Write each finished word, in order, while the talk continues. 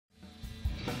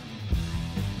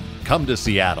Come to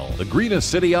Seattle, the greenest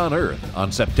city on earth,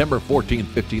 on September 14th,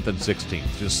 15th, and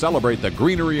 16th to celebrate the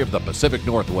greenery of the Pacific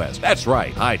Northwest. That's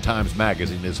right, High Times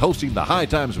Magazine is hosting the High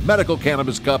Times Medical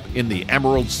Cannabis Cup in the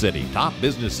Emerald City. Top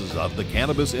businesses of the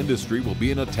cannabis industry will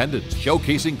be in attendance,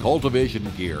 showcasing cultivation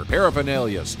gear,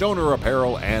 paraphernalia, stoner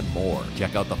apparel, and more.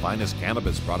 Check out the finest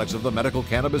cannabis products of the medical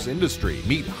cannabis industry.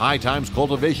 Meet High Times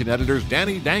cultivation editors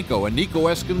Danny Danko and Nico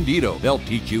Escondido. They'll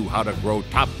teach you how to grow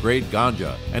top-grade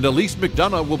ganja. And Elise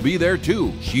McDonough will be there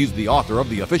too. She's the author of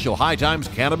the official High Times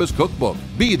Cannabis Cookbook.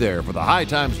 Be there for the High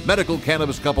Times Medical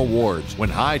Cannabis Cup Awards, when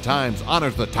High Times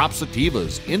honors the top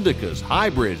sativas, indicas,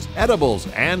 hybrids, edibles,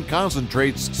 and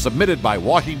concentrates submitted by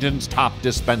Washington's top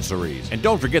dispensaries. And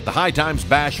don't forget the High Times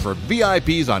Bash for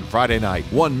VIPs on Friday night.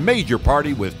 One major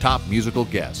party with top musical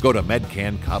guests. Go to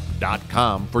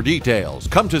medcancup.com for details.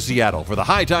 Come to Seattle for the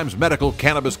High Times Medical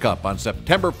Cannabis Cup on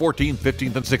September 14th,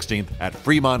 15th, and 16th at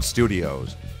Fremont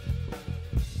Studios.